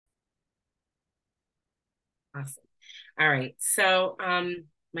Awesome. All right. So,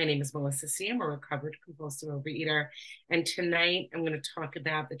 my name is Melissa C. I'm a recovered compulsive overeater. And tonight I'm going to talk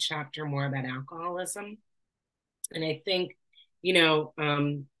about the chapter more about alcoholism. And I think, you know,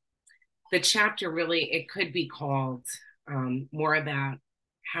 the chapter really, it could be called more about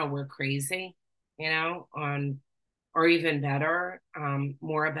how we're crazy, or even better,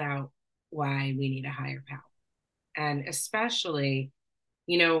 more about why we need a higher power. And especially,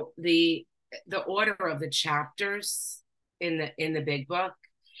 you know, the order of the chapters in the big book.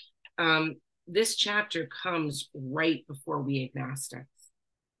 um this chapter comes right before we agnostics,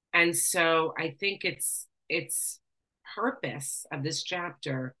 and so I think its purpose of this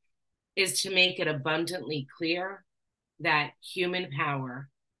chapter is to make it abundantly clear that human power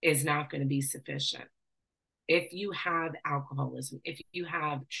is not going to be sufficient. If you have alcoholism, if you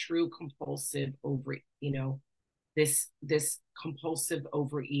have true compulsive over, this compulsive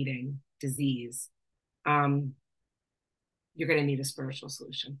overeating disease, um, you're going to need a spiritual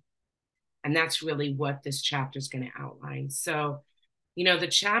solution. And that's really what this chapter is going to outline. So, the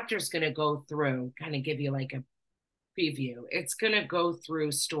chapter is going to go through, kind of give you like a preview. It's going to go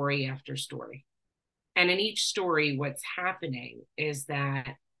through story after story. And in each story, what's happening is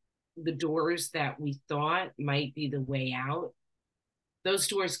that the doors that we thought might be the way out, those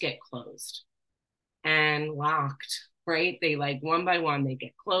doors get closed and locked, right? They like one by one, they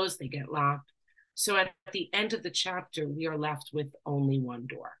get closed, they get locked. So at the end of the chapter, we are left with only one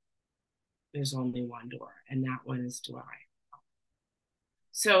door. There's only one door, and that one is dry.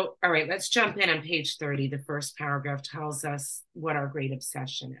 So, all right, let's jump in on page 30. The first paragraph tells us what our great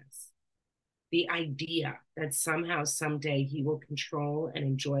obsession is. The idea that somehow, someday, he will control and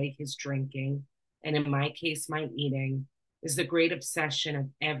enjoy his drinking, and in my case, my eating, is the great obsession of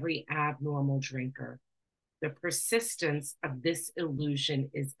every abnormal drinker. The persistence of this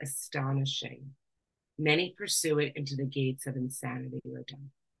illusion is astonishing. Many pursue it into the gates of insanity or death.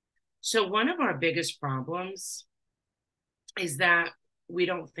 So, one of our biggest problems is that we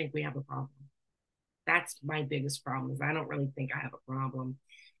don't think we have a problem. That's my biggest problem. Is I don't really think I have a problem.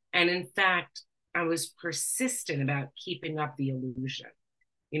 And in fact, I was persistent about keeping up the illusion.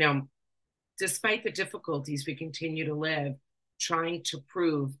 You know, despite the difficulties, we continue to live trying to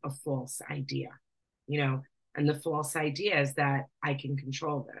prove a false idea, and the false idea is that I can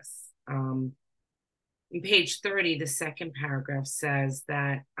control this. In page 30, the second paragraph says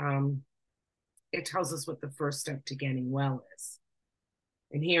that it tells us what the first step to getting well is.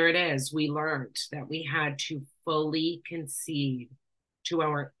 And here it is. We learned that we had to fully concede to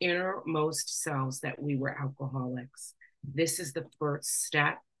our innermost selves that we were alcoholics. This is the first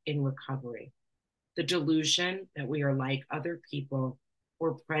step in recovery. The delusion that we are like other people,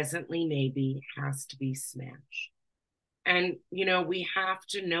 or presently maybe, has to be smashed. And, we have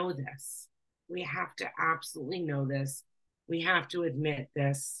to know this. We have to absolutely know this. We have to admit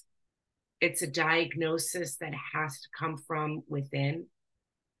this. It's a diagnosis that has to come from within,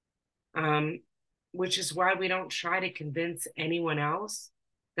 which is why we don't try to convince anyone else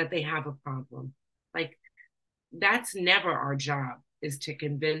that they have a problem. Like, that's never our job, is to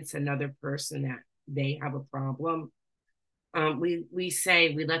convince another person that they have a problem. We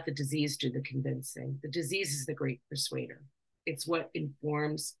say we let the disease do the convincing. The disease is the great persuader. It's what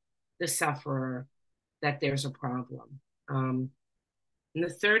informs the sufferer that there's a problem. And the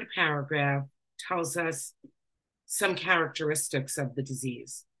third paragraph tells us some characteristics of the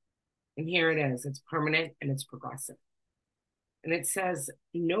disease. And here it is. It's permanent and it's progressive. And it says,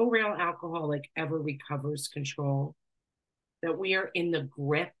 no real alcoholic ever recovers control, that we are in the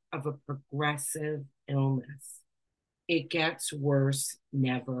grip of a progressive illness. It gets worse,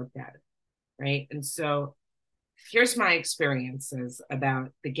 never better, right? And so here's my experiences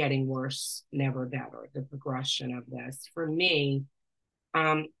about the getting worse, never better, the progression of this. For me,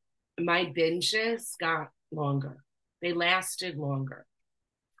 my binges got longer. They lasted longer.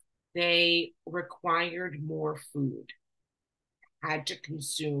 They required more food, had to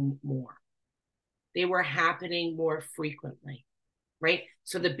consume more. They were happening more frequently, right?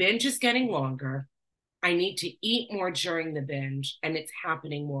 So the binge is getting longer. I need to eat more during the binge, and it's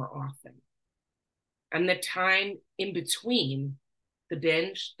happening more often. And the time in between the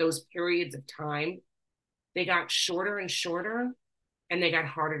binge, those periods of time, they got shorter and shorter, and they got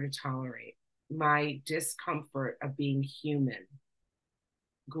harder to tolerate. My discomfort of being human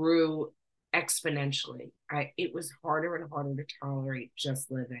grew exponentially. It was harder and harder to tolerate just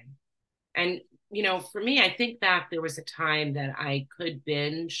living. And, for me, I think back, there was a time that I could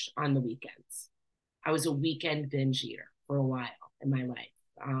binge on the weekends. I was a weekend binge eater for a while in my life.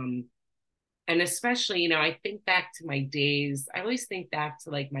 And especially, I think back to my days. I always think back to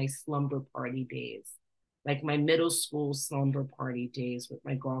like my slumber party days. like my middle school slumber party days with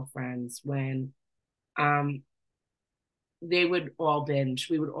my girlfriends when um, they would all binge.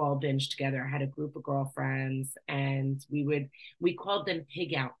 We would all binge together. I had a group of girlfriends and we called them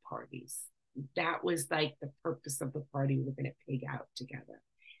pig out parties. That was like the purpose of the party. We were going to pig out together.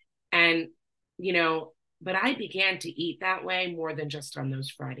 And, you know, but I began to eat that way more than just on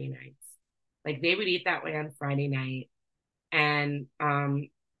those Friday nights. Like they would eat that way on Friday night. And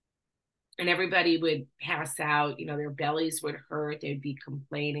and everybody would pass out, you know, their bellies would hurt, they'd be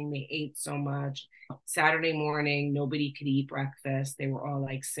complaining they ate so much. Saturday morning nobody could eat breakfast, they were all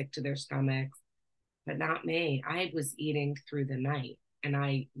like sick to their stomachs, but not me. I was eating through the night, and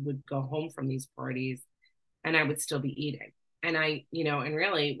I would go home from these parties and I would still be eating. And I, you know, and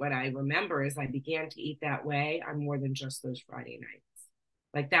really what I remember is I began to eat that way on more than just those Friday nights.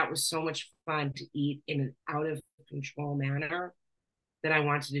 Like that was so much fun to eat in an out of control manner that I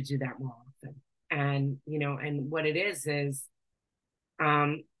wanted to do that more often. And, you know, and what it is,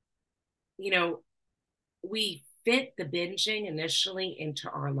 um, you know, we fit the binging initially into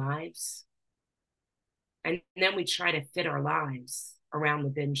our lives. And then we try to fit our lives around the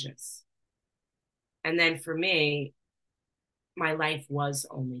binges. And then for me, my life was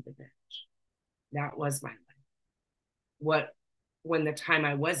only the binge. That was my life. What, when the time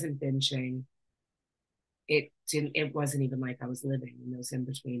I wasn't binging, it wasn't even like I was living in those in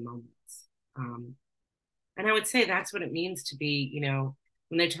between moments. And I would say that's what it means to be, you know,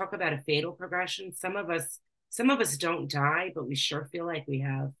 when they talk about a fatal progression, some of us don't die, but we sure feel like we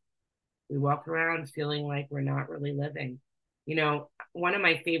have. We walk around feeling like we're not really living. You know, one of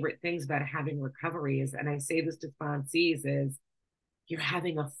my favorite things about having recovery is, and I say this to sponsees, is you're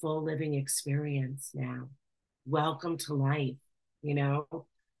having a full living experience now. Welcome to life, you know,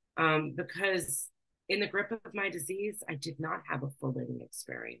 because in the grip of my disease, I did not have a full living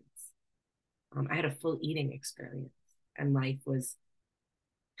experience. I had a full eating experience, and life was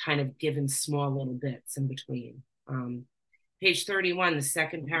kind of given small little bits in between. Page 31, the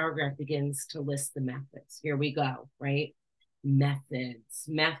second paragraph begins to list the methods. Here we go, right? Methods.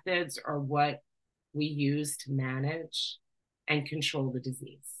 Methods are what we use to manage and control the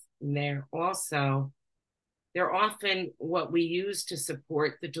disease. And they're often what we use to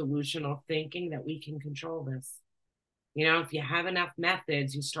support the delusional thinking that we can control this. You know, if you have enough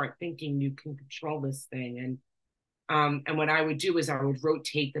methods, you start thinking you can control this thing. And what I would do is I would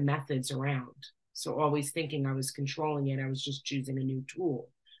rotate the methods around. So always thinking I was controlling it, I was just choosing a new tool,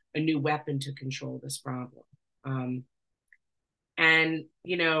 a new weapon to control this problem. And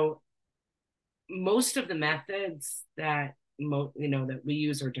you know, most of the methods that that we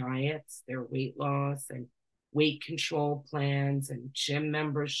use are diets, they're weight loss and weight control plans and gym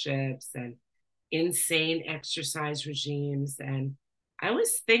memberships and insane exercise regimes. And I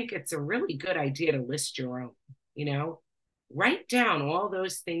always think it's a really good idea to list your own, you know, write down all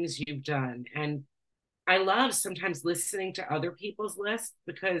those things you've done. And I love sometimes listening to other people's lists,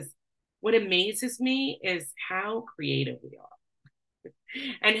 because what amazes me is how creative we are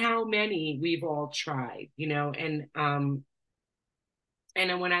and how many we've all tried, you know. And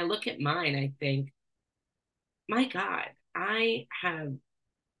when I look at mine, I think, my God, I have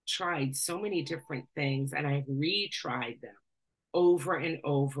tried so many different things and I've retried them over and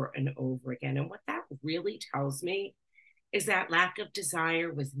over and over again. And what that really tells me is that lack of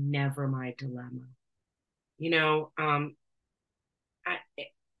desire was never my dilemma. You know, I,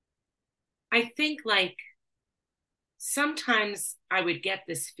 I think like sometimes I would get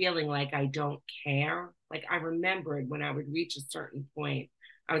this feeling like I don't care. Like I remembered when I would reach a certain point,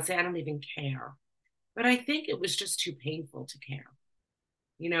 I would say, I don't even care. But I think it was just too painful to care.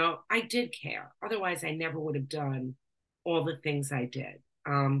 You know, I did care. Otherwise, I never would have done all the things I did.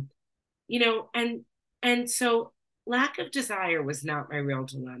 You know, and so lack of desire was not my real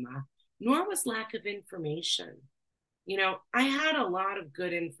dilemma, nor was lack of information. You know, I had a lot of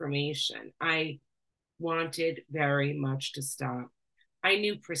good information. I wanted very much to stop. I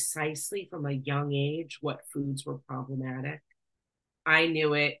knew precisely from a young age what foods were problematic. I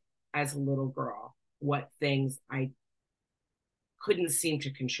knew it as a little girl, what things I couldn't seem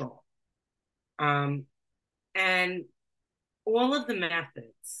to control. Um, and all of the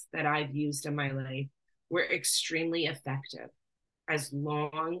methods that I've used in my life were extremely effective as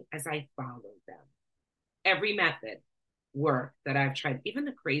long as I followed them. Every method worked that I've tried, even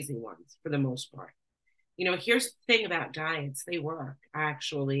the crazy ones for the most part. You know, here's the thing about diets, they work.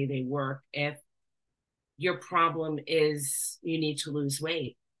 Actually, they work if your problem is you need to lose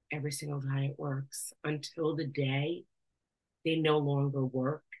weight. Every single diet works until the day they no longer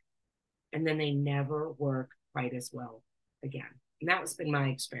work, and then they never work quite as well again. And that's been my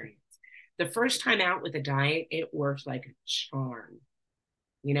experience. The first time out with a diet, it worked like a charm.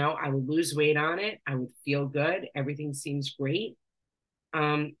 You know, I would lose weight on it. I would feel good. Everything seems great.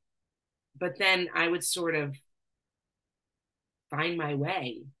 Um, but then I would sort of find my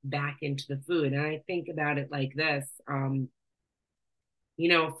way back into the food. And I think about it like this. You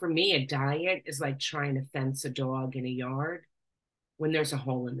know, for me, a diet is like trying to fence a dog in a yard when there's a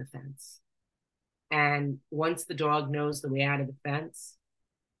hole in the fence. And once the dog knows the way out of the fence,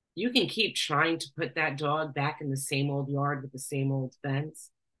 you can keep trying to put that dog back in the same old yard with the same old fence,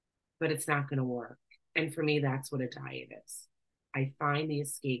 but it's not going to work. And for me, that's what a diet is. I find the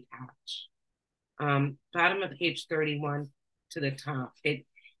escape hatch. Bottom of page 31 to the top, it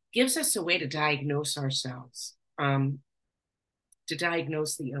gives us a way to diagnose ourselves, to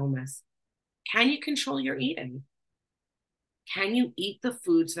diagnose the illness. Can you control your eating? Can you eat the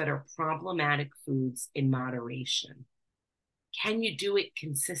foods that are problematic foods in moderation? Can you do it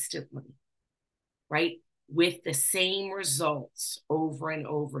consistently, right? With the same results over and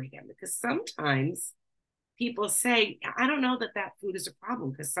over again? Because sometimes people say, I don't know that that food is a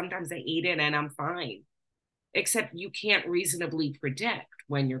problem because sometimes I eat it and I'm fine. Except you can't reasonably predict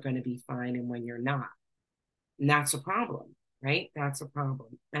when you're going to be fine and when you're not. And that's a problem, right? That's a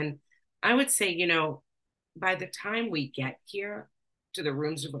problem. And I would say, you know, by the time we get here to the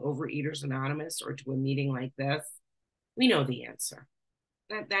rooms of Overeaters Anonymous or to a meeting like this, we know the answer.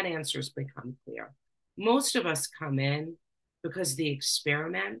 That answer has become clear. Most of us come in because the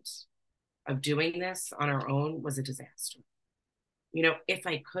experiment of doing this on our own was a disaster. You know, if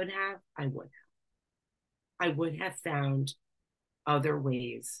I could have, I would have. I would have found other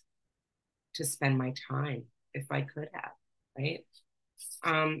ways to spend my time if I could have, right?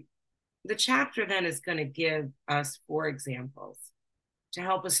 The chapter then is going to give us 4 examples to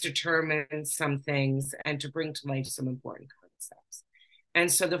help us determine some things and to bring to life some important concepts.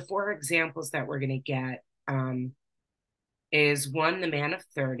 And so the 4 examples that we're going to get is 1, the man of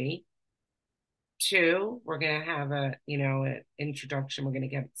 30. 2, we're going to have an introduction. We're going to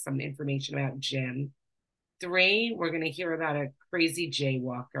get some information about Jim. 3, we're going to hear about a crazy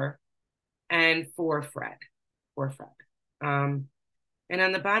jaywalker. And 4, Fred. And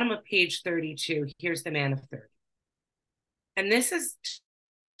on the bottom of page 32, here's the man of 30. And this is,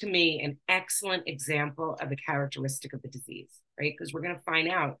 to me, an excellent example of the characteristic of the disease, right? Because we're going to find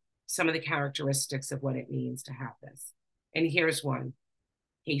out some of the characteristics of what it means to have this. And here's one: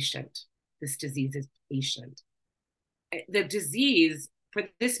 patient. This disease is patient. The disease, for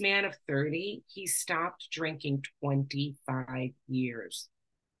this man of 30, he stopped drinking 25 years.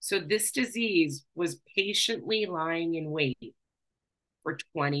 So this disease was patiently lying in wait for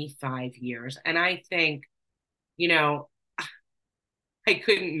 25 years. And I think, you know, I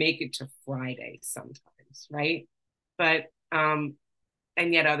couldn't make it to Friday sometimes, right? But, and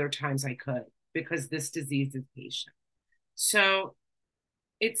yet other times I could, because this disease is patient. So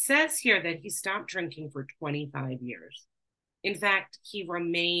it says here that he stopped drinking for 25 years. In fact, he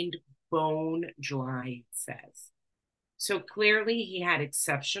remained bone dry, it says. So clearly he had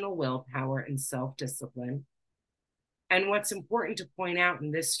exceptional willpower and self-discipline. And what's important to point out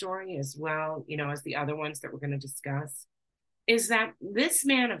in this story as well, you know, as the other ones that we're going to discuss, is that this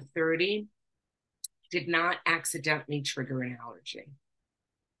man of 30 did not accidentally trigger an allergy.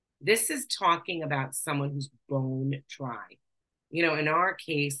 This is talking about someone who's bone dry. You know, in our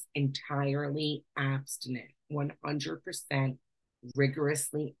case, entirely abstinent, 100%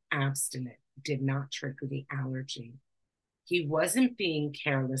 rigorously abstinent, did not trigger the allergy. He wasn't being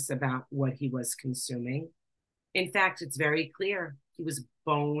careless about what he was consuming. In fact, it's very clear he was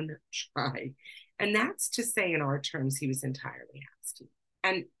bone dry. And that's to say, in our terms, he was entirely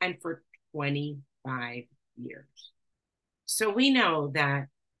abstinent and for 25 years. So we know that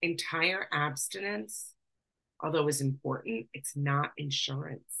entire abstinence, although is important, it's not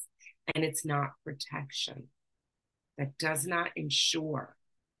insurance and it's not protection. That does not ensure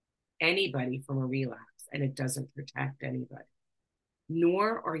anybody from a relapse, and it doesn't protect anybody,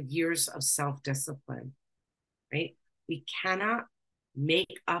 nor are years of self-discipline, right? We cannot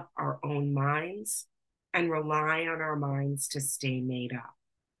make up our own minds and rely on our minds to stay made up.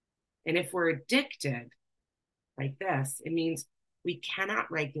 And if we're addicted like this, it means we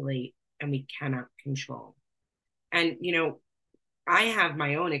cannot regulate and we cannot control. And, you know, I have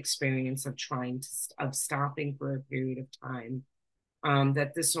my own experience of of stopping for a period of time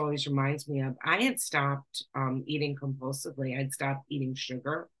that this always reminds me of. I had stopped eating compulsively. I'd stopped eating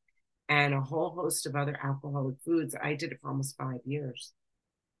sugar and a whole host of other alcoholic foods. I did it for almost 5 years.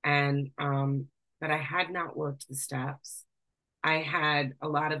 And, but I had not worked the steps. I had a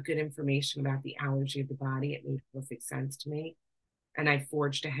lot of good information about the allergy of the body. It made perfect sense to me. and I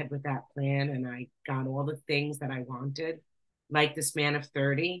forged ahead with that plan, and I got all the things that I wanted. Like this man of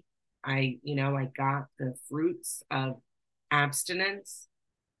 30, I got the fruits of abstinence.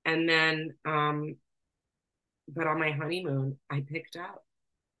 And then, but on my honeymoon, I picked up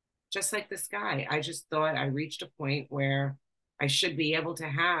just like this guy. I just thought I reached a point where I should be able to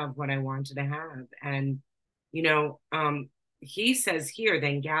have what I wanted to have. And, you know, he says here,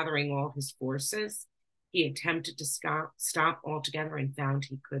 then gathering all his forces, he attempted to stop altogether and found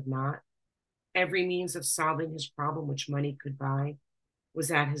he could not. Every means of solving his problem, which money could buy,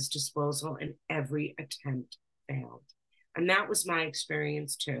 was at his disposal, and every attempt failed. And that was my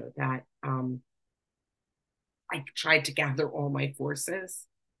experience too, that I tried to gather all my forces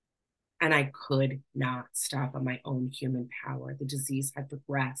and I could not stop on my own human power. The disease had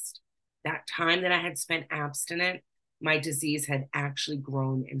progressed. That time that I had spent abstinent, my disease had actually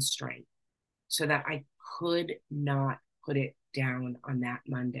grown in strength so that I could not put it down on that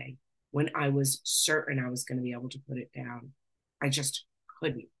Monday when I was certain I was going to be able to put it down. I just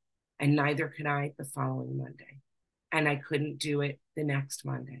couldn't. And neither could I the following Monday. And I couldn't do it the next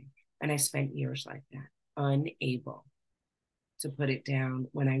Monday. And I spent years like that, unable to put it down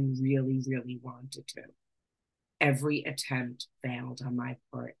when I really, really wanted to. Every attempt failed on my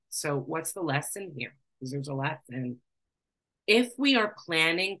part. So, what's the lesson here? Because there's a lesson. If we are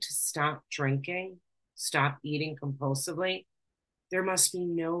planning to stop drinking, stop eating compulsively, there must be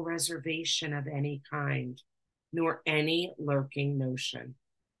no reservation of any kind, nor any lurking notion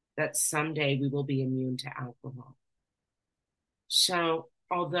that someday we will be immune to alcohol. So,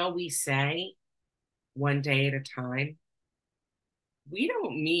 although we say one day at a time, we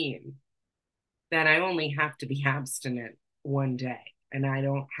don't mean that I only have to be abstinent one day and I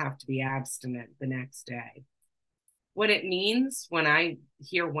don't have to be abstinent the next day. What it means when I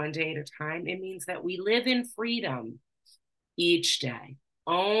hear one day at a time, it means that we live in freedom each day,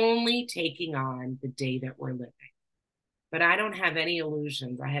 only taking on the day that we're living. But I don't have any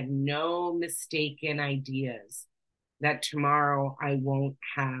illusions. I have no mistaken ideas that tomorrow I won't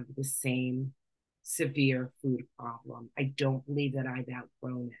have the same severe food problem. I don't believe that I've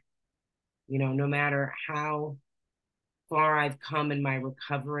outgrown it. You know, no matter how far I've come in my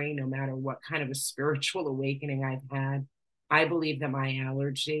recovery, no matter what kind of a spiritual awakening I've had, I believe that my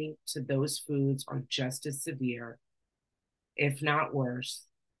allergy to those foods are just as severe, if not worse,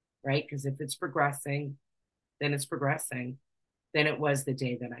 right? Because if it's progressing, then it's progressing. Then it was the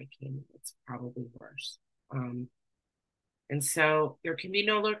day that I came. It's probably worse. And so there can be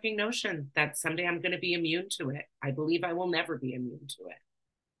no lurking notion that someday I'm going to be immune to it. I believe I will never be immune to it.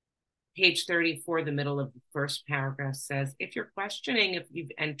 Page 34, the middle of the first paragraph says, if you're questioning if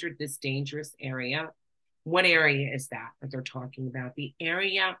you've entered this dangerous area, what area is that they're talking about? The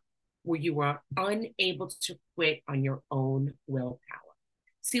area where you are unable to quit on your own willpower.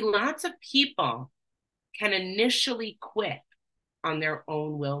 See, lots of people can initially quit on their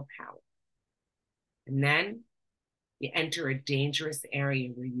own willpower. And then you enter a dangerous area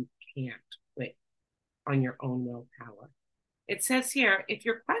where you can't quit on your own willpower. It says here, if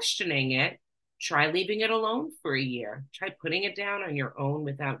you're questioning it, try leaving it alone for a year. Try putting it down on your own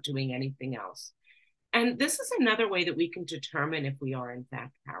without doing anything else. And this is another way that we can determine if we are in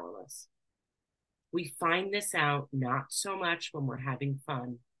fact powerless. We find this out not so much when we're having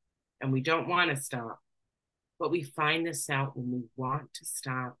fun and we don't want to stop, but we find this out when we want to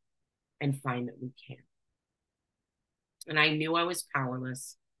stop and find that we can't. And I knew I was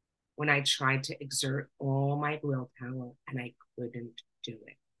powerless when I tried to exert all my willpower and I couldn't do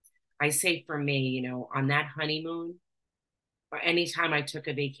it. I say for me, you know, on that honeymoon, or anytime I took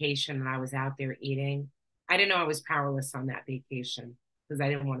a vacation and I was out there eating, I didn't know I was powerless on that vacation because I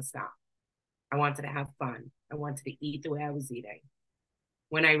didn't want to stop. I wanted to have fun. I wanted to eat the way I was eating.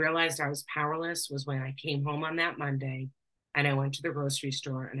 When I realized I was powerless was when I came home on that Monday and I went to the grocery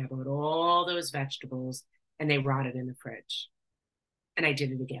store and I bought all those vegetables and they rotted in the fridge. And I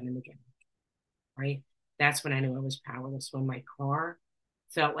did it again and again, right? That's when I knew I was powerless. When my car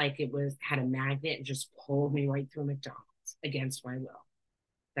felt like it had a magnet and just pulled me right through McDonald's against my will.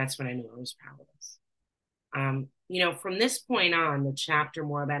 That's when I knew I was powerless. You know, from this point on, the chapter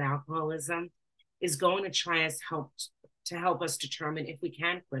more about alcoholism is going to try to help us determine if we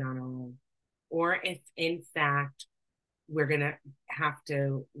can quit on our own, or if in fact we're going to have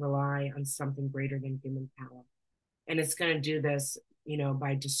to rely on something greater than human power. And it's going to do this, you know,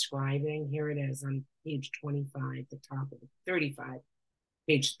 by describing, here it is on page 25, the top of the 35,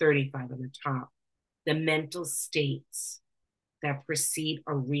 page 35 on the top, the mental states that precede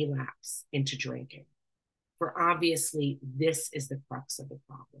a relapse into drinking. For obviously, this is the crux of the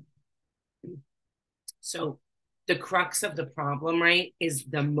problem. So The crux of the problem, right, is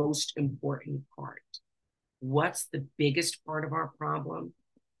the most important part. What's the biggest part of our problem?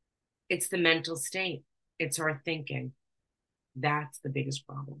 It's the mental state. It's our thinking. That's the biggest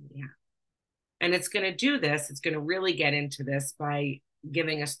problem we have. And it's going to do this. It's going to really get into this by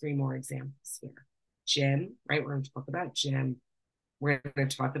giving us three more examples here. Jim, right? We're going to talk about Jim. We're going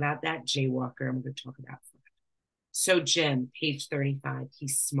to talk about that jaywalker. And we're going to talk about Fred. So Jim, page 35,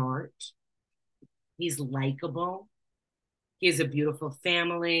 he's smart. He's likable. He has a beautiful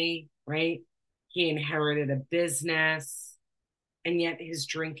family, right? He inherited a business, and yet his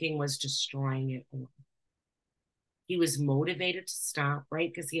drinking was destroying it all. He was motivated to stop,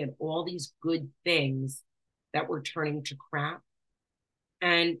 right? Because he had all these good things that were turning to crap.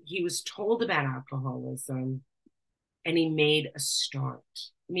 And he was told about alcoholism, and he made a start,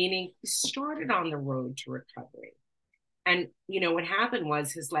 meaning he started on the road to recovery. And, what happened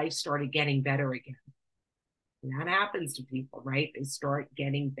was his life started getting better again. And that happens to people, right? They start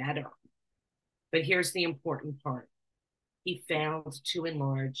getting better. But here's the important part. He failed to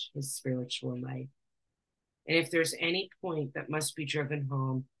enlarge his spiritual life. And if there's any point that must be driven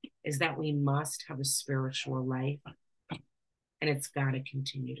home, is that we must have a spiritual life, and it's got to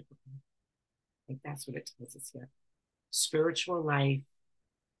continue to grow. Like that's what it tells us here. Spiritual life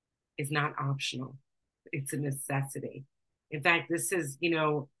is not optional. It's a necessity. In fact, this is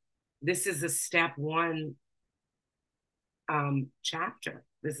a step one chapter.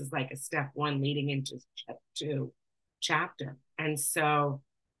 This is like a step one leading into step two chapter. And so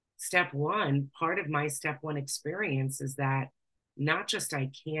step one, part of my step one experience is that not just I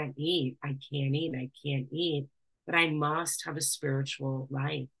can't eat, but I must have a spiritual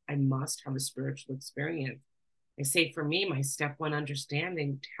life. I must have a spiritual experience. I say for me, my step one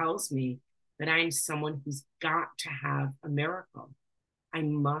understanding tells me that I'm someone who's got to have a miracle. I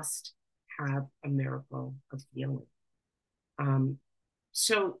must have a miracle of healing.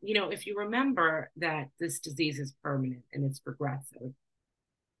 So, if you remember that this disease is permanent and it's progressive.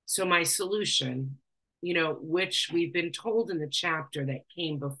 So my solution, which we've been told in the chapter that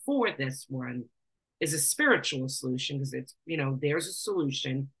came before this one, is a spiritual solution because it's, there's a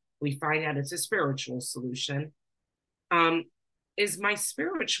solution. We find out it's a spiritual solution. Is my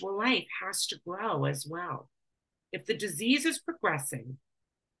spiritual life has to grow as well. If the disease is progressing,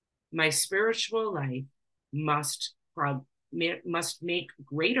 my spiritual life must make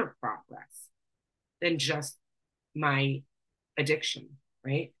greater progress than just my addiction,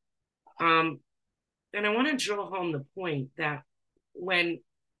 right? And I want to drill home the point that when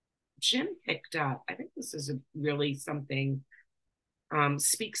Jim picked up, I think this is really something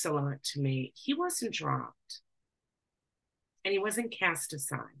speaks a lot to me. He wasn't dropped, and he wasn't cast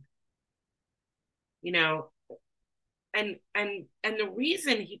aside. And the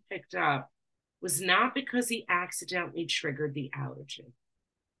reason he picked up was not because he accidentally triggered the allergy.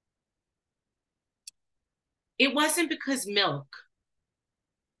 It wasn't because milk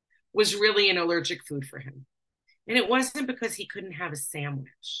was really an allergic food for him. And it wasn't because he couldn't have a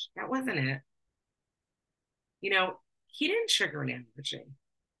sandwich. That wasn't it. He didn't trigger an allergy.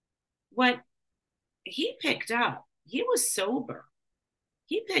 What he picked up, he was sober.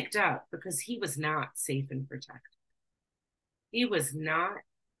 He picked up because he was not safe and protected. He was not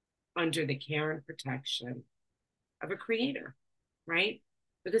under the care and protection of a creator, right?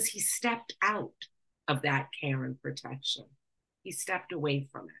 Because he stepped out of that care and protection. He stepped away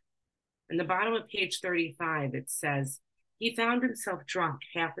from it. In the bottom of page 35, it says, he found himself drunk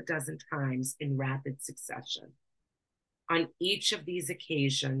half a dozen times in rapid succession. On each of these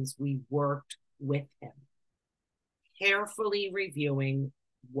occasions, we worked with him, carefully reviewing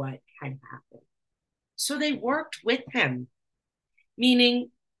what had happened. So they worked with him,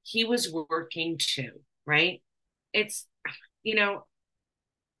 meaning he was working too, right? It's,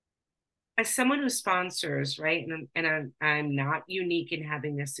 as someone who sponsors, right, and I'm not unique in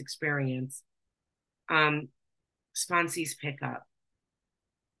having this experience, sponsees pick up.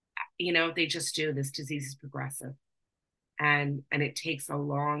 They just do. This disease is progressive. And it takes a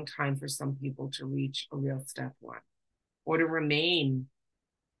long time for some people to reach a real step one or to remain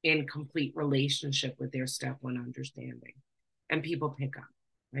in complete relationship with their step one understanding. And people pick up,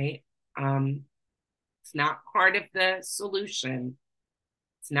 right? It's not part of the solution.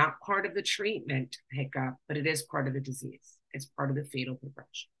 It's not part of the treatment to pick up, but it is part of the disease. It's part of the fatal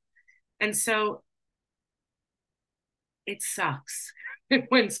progression. And so it sucks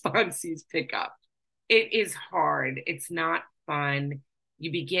when sponsees pick up. It is hard. It's not fun.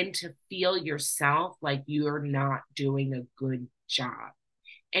 You begin to feel yourself like you're not doing a good job.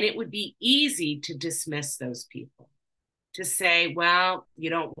 And it would be easy to dismiss those people, to say, well, you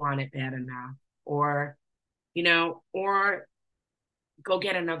don't want it bad enough, or or go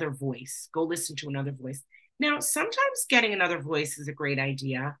get another voice, go listen to another voice. Now, sometimes getting another voice is a great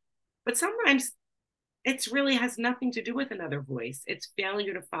idea, but sometimes it really has nothing to do with another voice. It's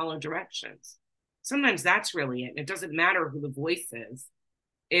failure to follow directions. Sometimes that's really it. It doesn't matter who the voice is.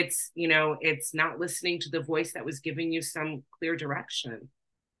 It's not listening to the voice that was giving you some clear direction.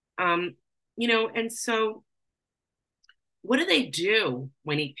 And so what do they do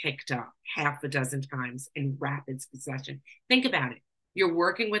when he picked up half a dozen times in rapid succession? Think about it. You're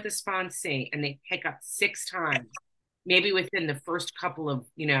working with a sponsee and they pick up 6 times, maybe within the first couple of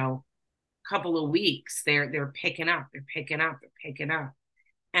weeks, they're picking up, they're picking up, they're picking up.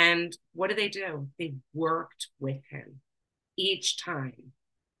 And what do? They worked with him each time,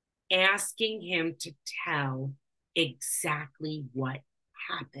 asking him to tell exactly what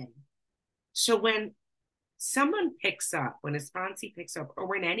happened. So when someone picks up, when a sponsee picks up, or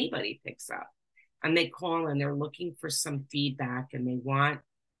when anybody picks up, and they call and they're looking for some feedback and they want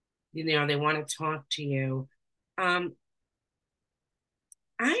to talk to you, I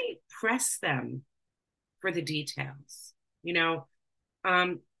press them for the details.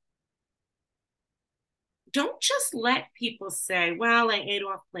 Don't just let people say, well, I ate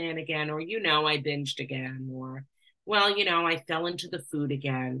off plan again, or, I binged again, or, well, I fell into the food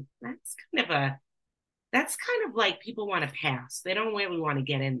again. That's kind of like people want to pass. They don't really want to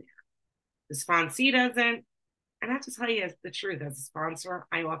get in there. The sponsee doesn't. And I have to tell you the truth, as a sponsor,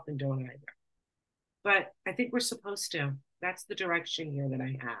 I often don't either. But I think we're supposed to. That's the direction here that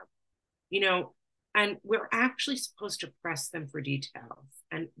I have. And we're actually supposed to press them for details.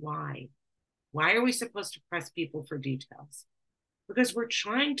 And why? Why are we supposed to press people for details? Because we're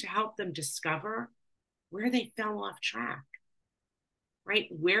trying to help them discover where they fell off track, right?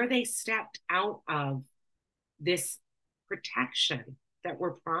 Where they stepped out of this protection that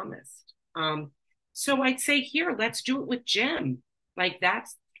we're promised. So I'd say here, let's do it with Jim. Like,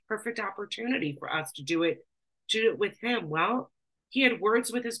 that's perfect opportunity for us to do it with him. Well, he had words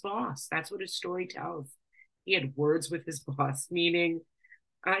with his boss. That's what his story tells. He had words with his boss, meaning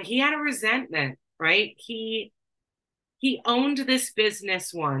he had a resentment, right? He owned this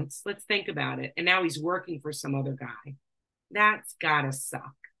business once. Let's think about it. And now he's working for some other guy. That's gotta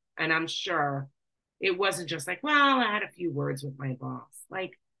suck. And I'm sure it wasn't just like, well, I had a few words with my boss.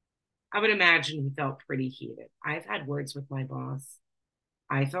 Like, I would imagine he felt pretty heated. I've had words with my boss.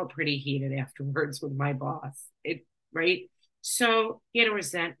 I felt pretty heated afterwards with my boss. Right? So he had a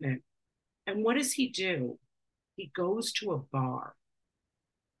resentment. And what does he do? He goes to a bar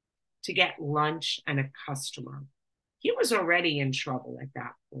to get lunch and a customer. He was already in trouble at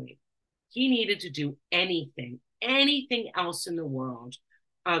that point. He needed to do anything else in the world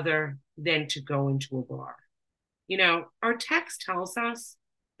other than to go into a bar. Our text tells us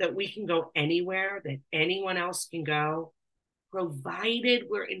that we can go anywhere, that anyone else can go, provided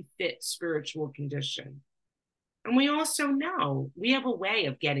we're in fit spiritual condition. And we also know we have a way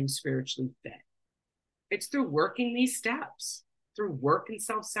of getting spiritually fit. It's through working these steps, through work and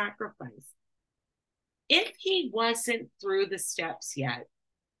self-sacrifice. If he wasn't through the steps yet,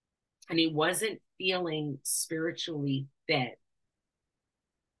 and he wasn't feeling spiritually fit,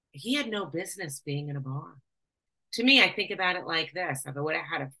 he had no business being in a bar. To me, I think about it like this. If I would have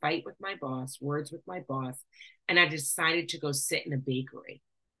had a fight with my boss, words with my boss, and I decided to go sit in a bakery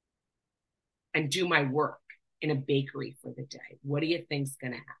and do my work in a bakery for the day, what do you think's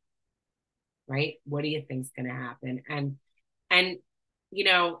going to happen? Right? What do you think's going to happen? And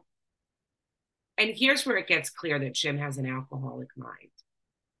here's where it gets clear that Jim has an alcoholic mind,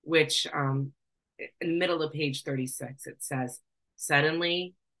 which in the middle of page 36, it says,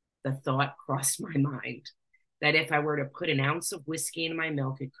 suddenly the thought crossed my mind that if I were to put an ounce of whiskey in my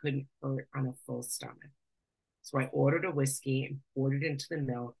milk, it couldn't hurt on a full stomach. So I ordered a whiskey and poured it into the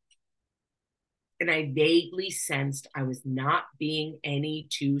milk. And I vaguely sensed I was not being any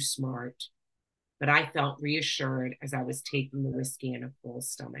too smart, but I felt reassured as I was taking the whiskey in a full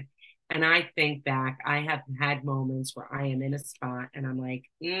stomach. And I think back, I have had moments where I am in a spot and I'm like,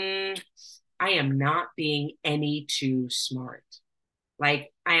 I am not being any too smart.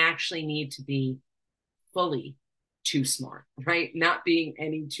 Like, I actually need to be fully too smart, right? Not being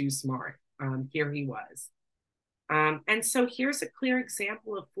any too smart. Here he was. And so here's a clear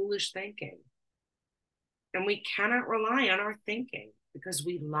example of foolish thinking. And we cannot rely on our thinking because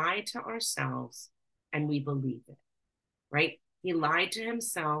we lie to ourselves and we believe it, right? He lied to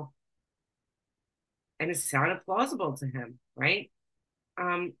himself and it sounded plausible to him, right?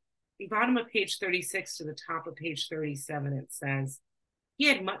 The bottom of page 36 to the top of page 37, it says, he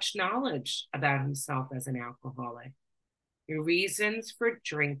had much knowledge about himself as an alcoholic. The reasons for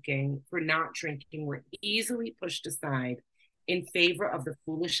not drinking, were easily pushed aside in favor of the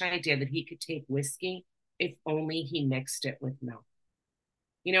foolish idea that he could take whiskey if only he mixed it with milk.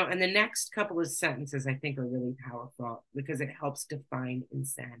 And the next couple of sentences I think are really powerful because it helps define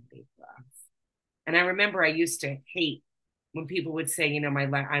insanity for us. And I remember I used to hate when people would say,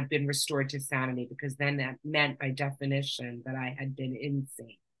 I've been restored to sanity, because then that meant by definition that I had been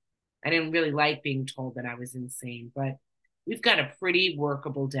insane. I didn't really like being told that I was insane, but we've got a pretty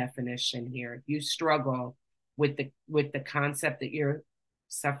workable definition here. If you struggle with the concept that you're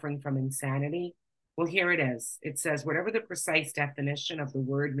suffering from insanity, well, here it is. It says, whatever the precise definition of the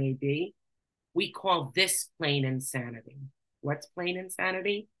word may be, we call this plain insanity. What's plain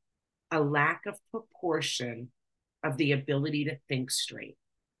insanity? A lack of proportion of the ability to think straight.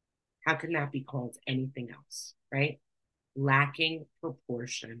 How can that be called anything else, right? Lacking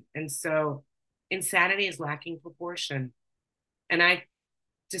proportion. And so insanity is lacking proportion. And I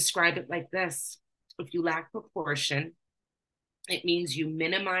describe it like this. If you lack proportion, it means you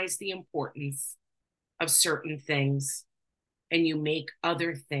minimize the importance of certain things and you make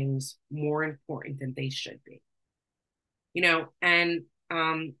other things more important than they should be.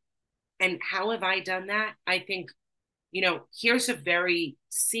 And how have I done that? I think, here's a very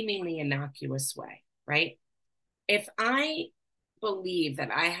seemingly innocuous way, right? If I believe that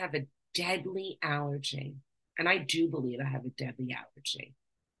I have a deadly allergy, and I do believe I have a deadly allergy,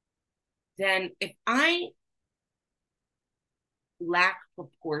 then if I lack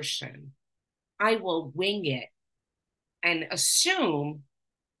proportion, I will wing it and assume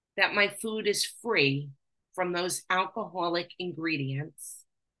that my food is free from those alcoholic ingredients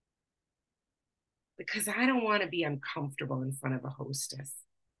because I don't want to be uncomfortable in front of a hostess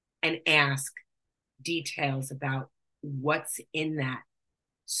and ask details about what's in that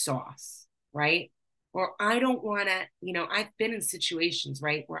sauce, right? Or I don't want to, I've been in situations,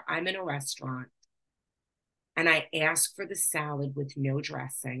 right, where I'm in a restaurant and I ask for the salad with no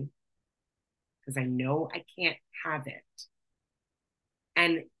dressing because I know I can't have it.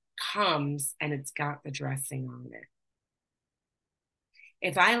 And comes and it's got the dressing on it.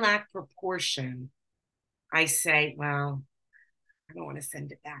 If I lack proportion, I say, well, I don't want to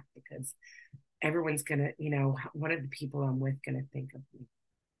send it back because everyone's going to, one of the people I'm with going to think of me.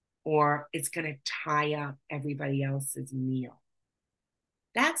 Or it's going to tie up everybody else's meal.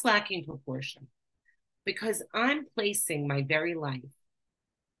 That's lacking proportion because I'm placing my very life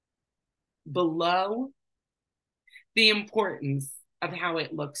below the importance of how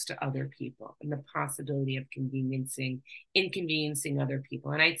it looks to other people and the possibility of inconveniencing other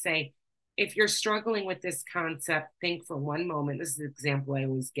people. And I'd say, if you're struggling with this concept, think for one moment. This is an example I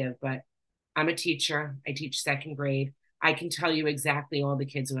always give, but I'm a teacher. I teach second grade. I can tell you exactly all the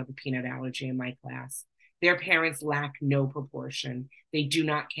kids who have a peanut allergy in my class. Their parents lack no proportion. They do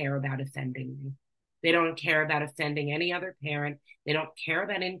not care about offending me. They don't care about offending any other parent. They don't care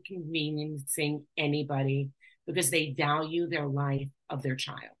about inconveniencing anybody because they value their life of their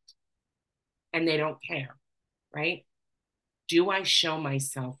child. And they don't care, right? Do I show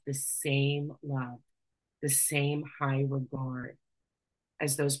myself the same love, the same high regard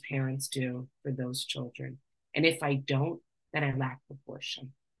as those parents do for those children? And if I don't, then I lack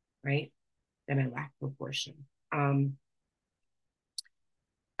proportion, right? Then I lack proportion.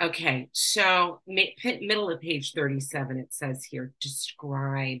 Okay, so middle of page 37, it says here,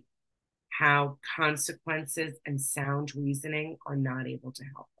 describe how consequences and sound reasoning are not able to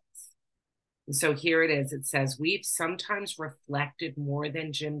help us. And so here it is. It says, we've sometimes reflected more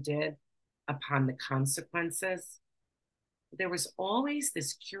than Jim did upon the consequences. There was always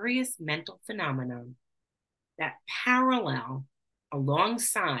this curious mental phenomenon that parallel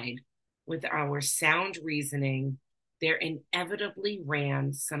alongside with our sound reasoning, there inevitably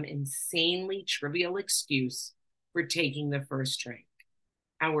ran some insanely trivial excuse for taking the first drink.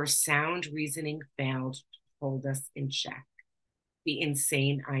 Our sound reasoning failed to hold us in check. The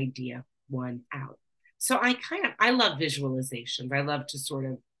insane idea won out. So I love visualizations. I love to sort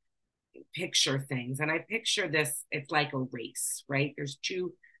of picture things. And I picture this, it's like a race, right? There's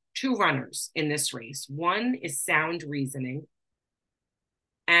two runners in this race. One is sound reasoning,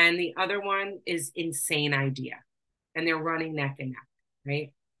 and the other one is insane idea. And they're running neck and neck,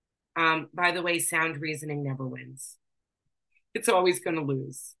 right? By the way, sound reasoning never wins. It's always going to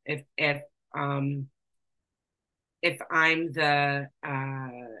lose. If I'm if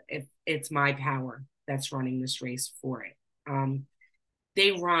it's my power that's running this race for it.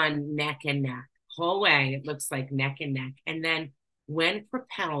 They run neck and neck. Whole way, it looks like neck and neck. And then when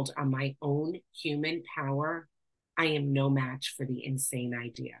propelled on my own human power, I am no match for the insane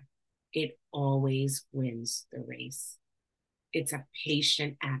idea. It always wins the race. It's a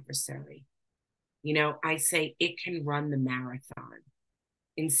patient adversary. I say it can run the marathon.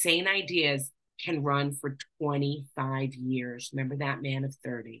 Insane ideas can run for 25 years. Remember that man of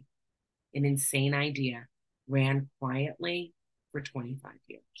 30? An insane idea ran quietly for 25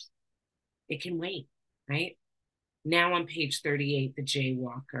 years. It can wait, right? Now on page 38, the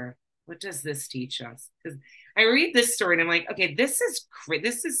jaywalker. What does this teach us? Because I read this story and I'm like, okay, this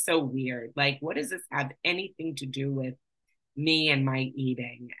is so weird. Like, what does this have anything to do with me and my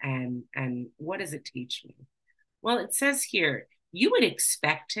eating? And what does it teach me? Well, it says here, you would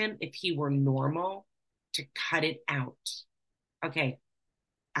expect him, if he were normal, to cut it out. Okay,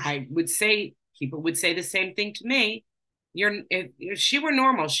 I would say people would say the same thing to me. If she were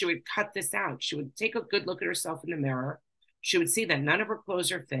normal, she would cut this out. She would take a good look at herself in the mirror. She would see that none of her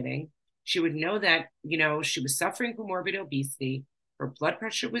clothes are fitting. She would know that, she was suffering from morbid obesity. Her blood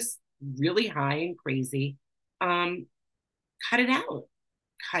pressure was really high and crazy. Cut it out.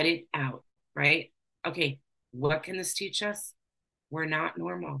 Cut it out, right? Okay, what can this teach us? We're not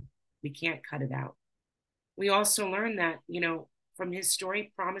normal. We can't cut it out. We also learn that, from his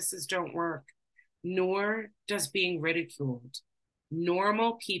story, promises don't work, nor does being ridiculed.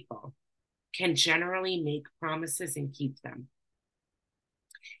 Normal people can generally make promises and keep them.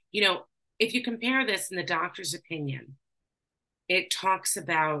 If you compare this in the doctor's opinion,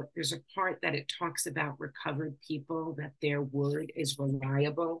 there's a part that it talks about recovered people, that their word is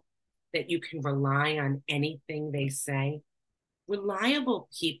reliable, that you can rely on anything they say. Reliable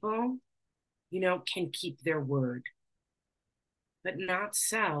people, can keep their word, but not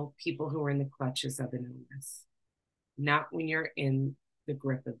so people who are in the clutches of an illness, not when you're in the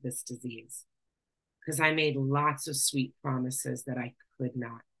grip of this disease. Because I made lots of sweet promises that I could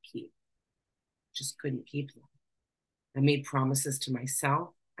not keep, just couldn't keep them. I made promises to myself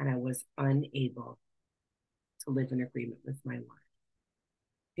and I was unable to live in agreement with my word.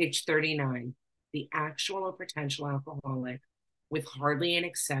 Page 39, the actual or potential alcoholic, with hardly an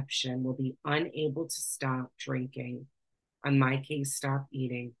exception, will be unable to stop drinking, on my case, stop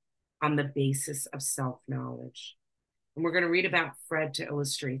eating, on the basis of self-knowledge. And we're going to read about Fred to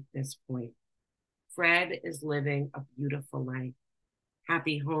illustrate this point. Fred is living a beautiful life.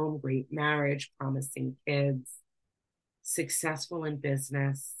 Happy home, great marriage, promising kids, successful in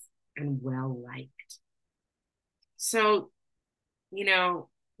business, and well-liked. So, you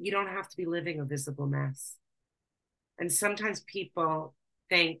don't have to be living a visible mess. And sometimes people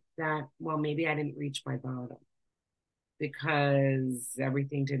think that, well, maybe I didn't reach my bottom because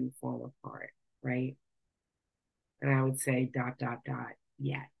everything didn't fall apart, right? And I would say ...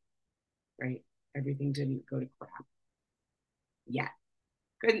 yet, right? Everything didn't go to crap yet.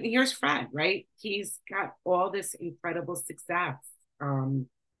 And here's Fred, right? He's got all this incredible success.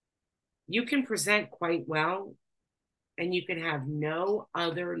 You can present quite well and you can have no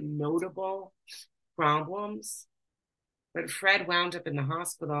other notable problems. But Fred wound up in the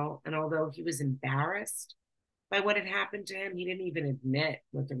hospital, and although he was embarrassed by what had happened to him, he didn't even admit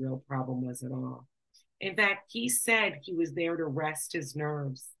what the real problem was at all. In fact, he said he was there to rest his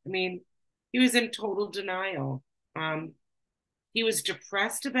nerves. I mean, he was in total denial. He was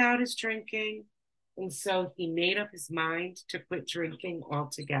depressed about his drinking, and so he made up his mind to quit drinking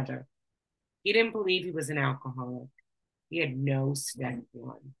altogether. He didn't believe he was an alcoholic. He had no step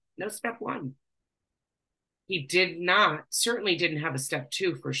one. No step one. He certainly didn't have a step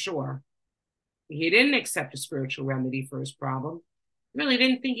two for sure. He didn't accept a spiritual remedy for his problem. He really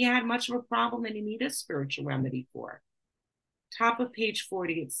didn't think he had much of a problem that he needed a spiritual remedy for. Top of page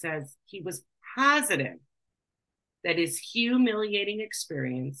 40, it says he was positive that his humiliating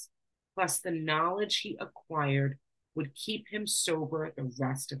experience, plus the knowledge he acquired, would keep him sober the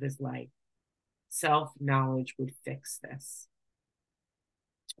rest of his life. Self-knowledge would fix this.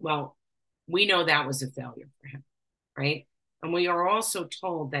 Well, we know that was a failure for him, right? And we are also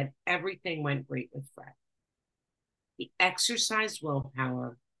told that everything went great with Fred. He exercised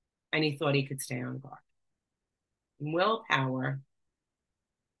willpower and he thought he could stay on guard. And willpower,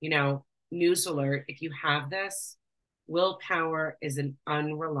 news alert, if you have this, willpower is an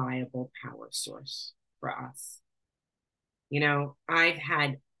unreliable power source for us. I've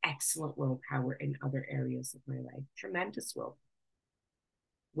had excellent willpower in other areas of my life, tremendous willpower.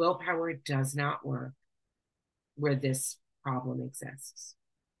 Willpower does not work where this problem exists.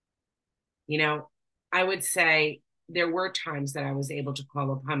 I would say there were times that I was able to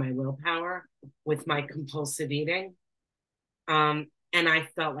call upon my willpower with my compulsive eating. And I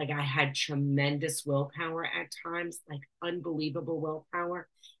felt like I had tremendous willpower at times, like unbelievable willpower.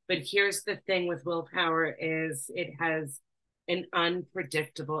 But here's the thing with willpower is it has an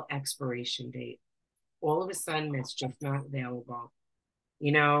unpredictable expiration date. all of a sudden it's just not available.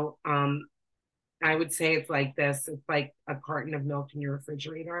 You know, I would say it's like this. It's like a carton of milk in your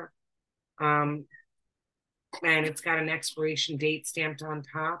refrigerator. Um, and it's got an expiration date stamped on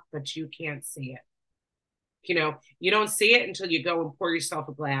top, but you can't see it. You know, you don't see it until you go and pour yourself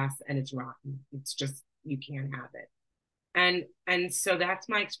a glass and it's rotten. It's just, you can't have it. And so that's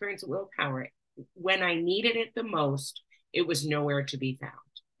my experience with willpower. When I needed it the most, it was nowhere to be found.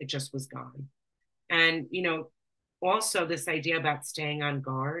 It just was gone. And, you know, also this idea about staying on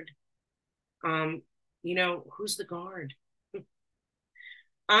guard. Um, you know, who's the guard?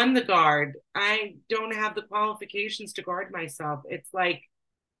 I'm the guard. I don't have the qualifications to guard myself. It's like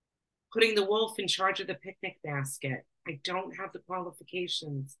putting the wolf in charge of the picnic basket. I don't have the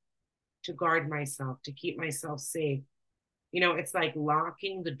qualifications to guard myself, to keep myself safe. You know, it's like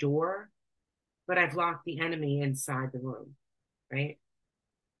locking the door, but I've locked the enemy inside the room, right?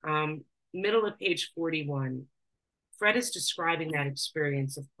 Um, Middle of page 41, Fred is describing that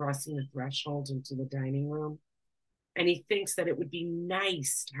experience of crossing the threshold into the dining room. And he thinks that it would be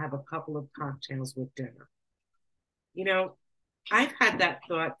nice to have a couple of cocktails with dinner. You know, I've had that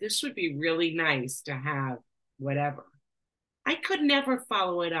thought, this would be really nice to have whatever. I could never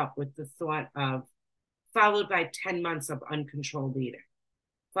follow it up with the thought of, followed by 10 months of uncontrolled eating,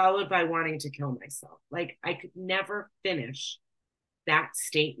 followed by wanting to kill myself. Like, I could never finish that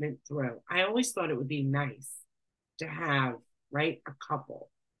statement through. I always thought it would be nice to have, right, a couple.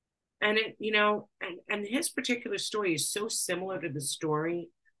 And it, you know, and his particular story is so similar to the story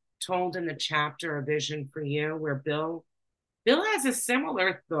told in the chapter A Vision for You, where Bill has a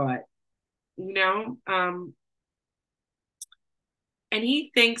similar thought, you know, and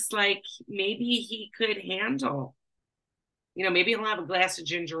he thinks like maybe he could handle, you know, maybe he'll have a glass of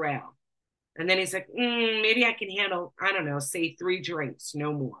ginger ale. And then he's like, maybe I can handle, I don't know, say 3 drinks,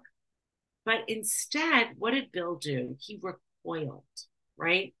 no more. But instead, what did Bill do? He recoiled,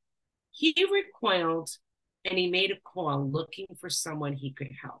 right? He recoiled and he made a call looking for someone he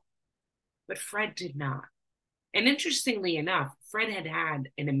could help. But Fred did not. And interestingly enough, Fred had had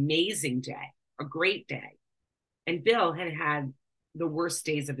an amazing day, a great day. And Bill had had the worst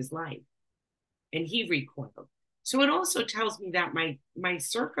days of his life. And he recoiled. So it also tells me that my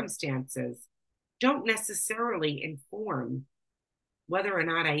circumstances don't necessarily inform whether or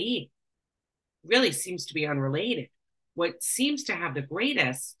not I eat. Really seems to be unrelated. What seems to have the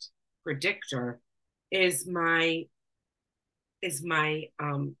greatest predictor is my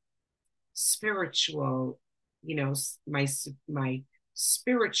spiritual, you know, my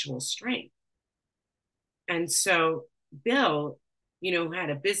spiritual strength. And so Bill, you know,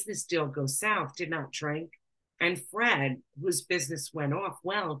 had a business deal go south, did not drink, and Fred, whose business went off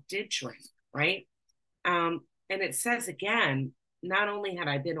well, did drink, right? And it says again, not only had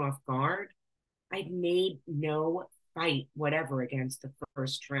I been off guard, I'd made no fight whatever against the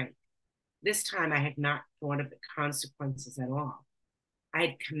first drink. This time I had not thought of the consequences at all. I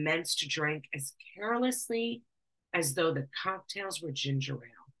had commenced to drink as carelessly as though the cocktails were ginger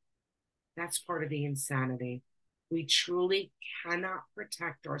ale. That's part of the insanity. We truly cannot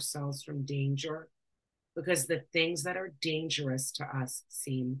protect ourselves from danger because the things that are dangerous to us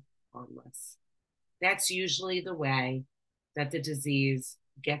seem harmless. That's usually the way that the disease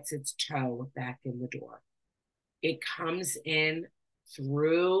gets its toe back in the door. It comes in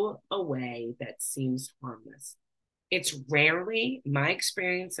through a way that seems harmless. It's rarely my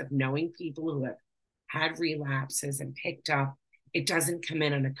experience of knowing people who have had relapses and picked up, it doesn't come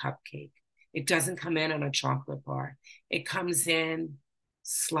in on a cupcake. It doesn't come in on a chocolate bar. It comes in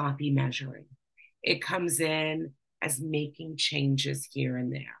sloppy measuring. It comes in as making changes here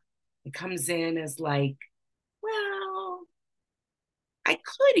and there. It comes in as like, well, I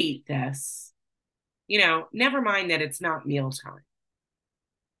could eat this. You know, never mind that it's not mealtime,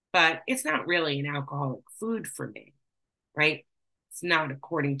 but it's not really an alcoholic food for me, right? It's not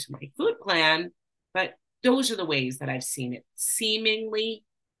according to my food plan, but those are the ways that I've seen it seemingly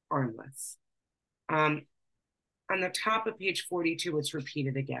harmless. On the top of page 42, it's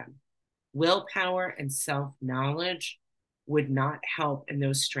repeated again. Willpower and self-knowledge would not help in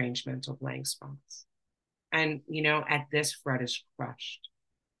those strange mental blank spots. And, you know, at this, Fred is crushed,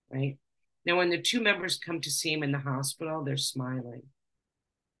 right? Now, when the 2 members come to see him in the hospital, they're smiling.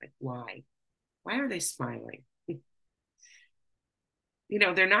 Like, why? Why are they smiling? You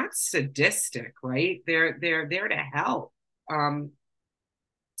know, they're not sadistic, right? They're there to help.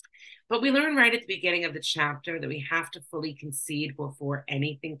 But we learn right at the beginning of the chapter that we have to fully concede before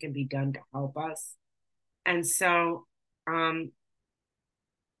anything can be done to help us. And so,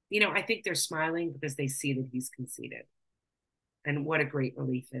 you know, I think they're smiling because they see that he's conceded. And what a great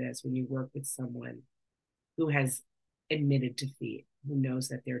relief it is when you work with someone who has admitted defeat, who knows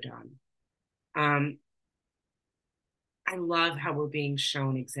that they're done. Um, I love how we're being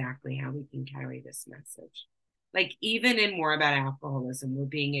shown exactly how we can carry this message. Like, even in More About Alcoholism, we're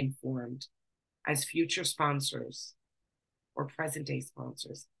being informed as future sponsors or present day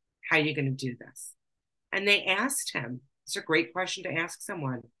sponsors, how you're going to do this. And they asked him, it's a great question to ask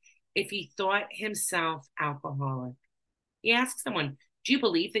someone, if he thought himself alcoholic. He asked someone, do you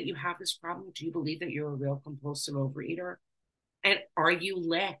believe that you have this problem? Do you believe that you're a real compulsive overeater? And are you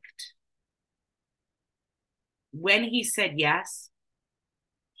licked? When he said yes,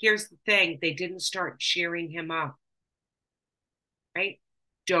 here's the thing, they didn't start cheering him up, right?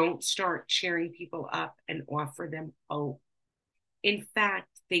 Don't start cheering people up and offer them hope. In fact,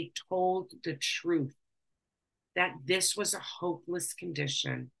 they told the truth that this was a hopeless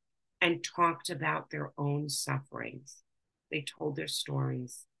condition and talked about their own sufferings. They told their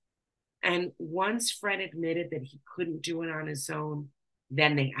stories. And once Fred admitted that he couldn't do it on his own,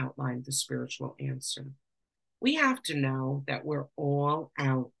 then they outlined the spiritual answer. We have to know that we're all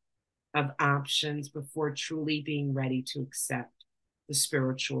out of options before truly being ready to accept the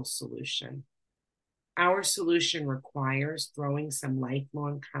spiritual solution. Our solution requires throwing some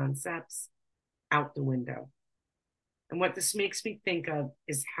lifelong concepts out the window. And what this makes me think of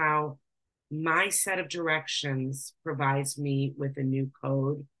is how my set of directions provides me with a new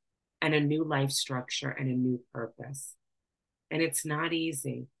code and a new life structure and a new purpose. And it's not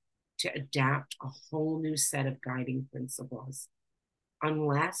easy to adapt a whole new set of guiding principles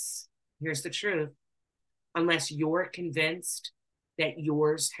unless, here's the truth, unless you're convinced that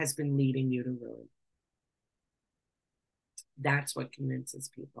yours has been leading you to ruin. That's what convinces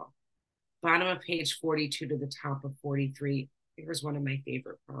people. Bottom of page 42 to the top of 43, here's one of my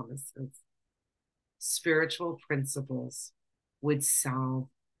favorite promises. Spiritual principles would solve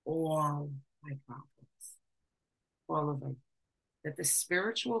all my problems, all of them. That the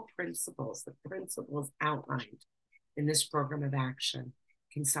spiritual principles, the principles outlined in this program of action,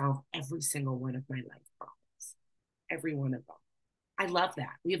 can solve every single one of my life problems, every one of them. I love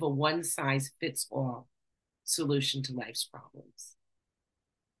that. We have a one size fits all solution to life's problems.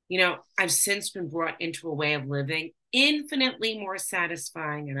 You know, I've since been brought into a way of living infinitely more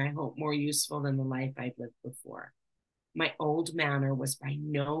satisfying and I hope more useful than the life I've lived before. My old manner was by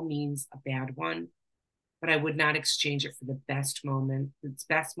no means a bad one, but I would not exchange it for the best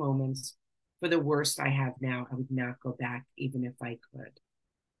moments for the worst I have now. I would not go back even if I could.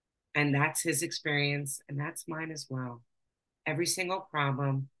 And that's his experience, and that's mine as well. Every single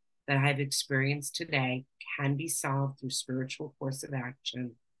problem that I've experienced today can be solved through spiritual course of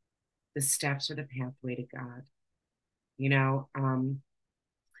action. The steps are the pathway to God. You know,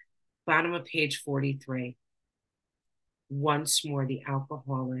 bottom of page 43. Once more, the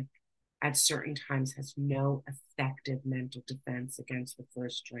alcoholic at certain times has no effective mental defense against the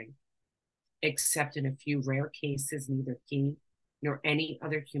first drink, except in a few rare cases, neither he nor any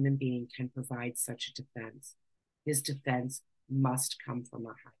other human being can provide such a defense. His defense must come from a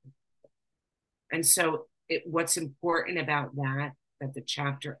higher. And so what's important about that the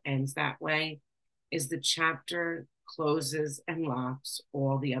chapter ends that way, is the chapter closes and locks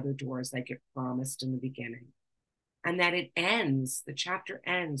all the other doors like it promised in the beginning. And that the chapter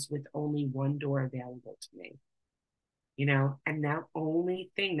ends with only one door available to me, you know, and that only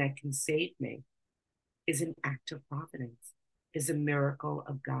thing that can save me is an act of providence, is a miracle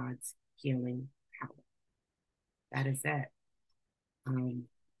of God's healing power. That is it.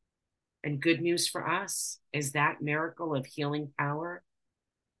 And good news for us is that miracle of healing power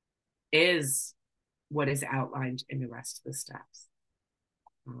is what is outlined in the rest of the steps.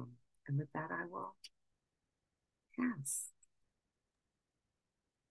 And with that, I will pass.